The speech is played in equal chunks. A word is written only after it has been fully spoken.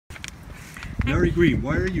Mary Green,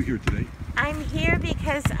 why are you here today? I'm here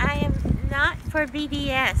because I am not for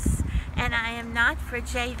BDS and I am not for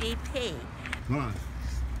JVP. Ron.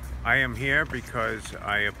 I am here because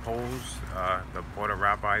I oppose the Board of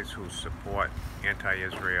Rabbis who support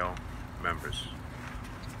anti-Israel members.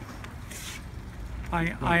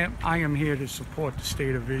 I am here to support the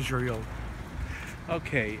state of Israel.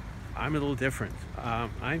 Okay, I'm a little different.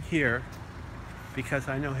 I'm here because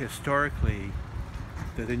I know historically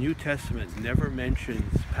that the New Testament never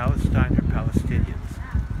mentions Palestine or Palestinians.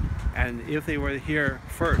 And if they were here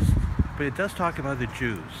first, but it does talk about the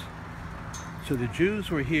Jews. So the Jews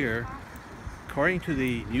were here according to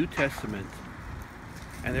the New Testament,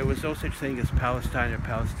 and there was no such thing as Palestine or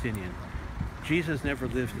Palestinian. Jesus never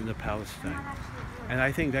lived in the Palestine. And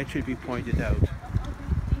I think that should be pointed out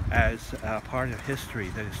as a part of history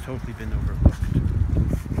that has totally been overlooked.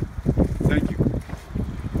 Thank you.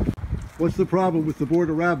 What's the problem with the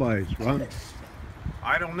Board of Rabbis, Ron?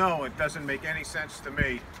 I don't know. It doesn't make any sense to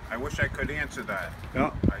me. I wish I could answer that.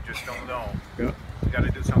 Yeah. I just don't know. Yeah. We got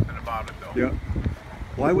to do something about it, though. Yeah.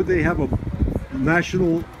 Why would they have a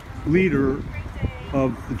national leader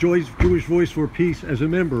of the Jewish Voice for Peace as a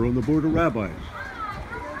member on the Board of Rabbis?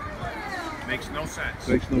 Makes no sense.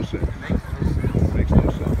 Makes no sense. Makes no sense.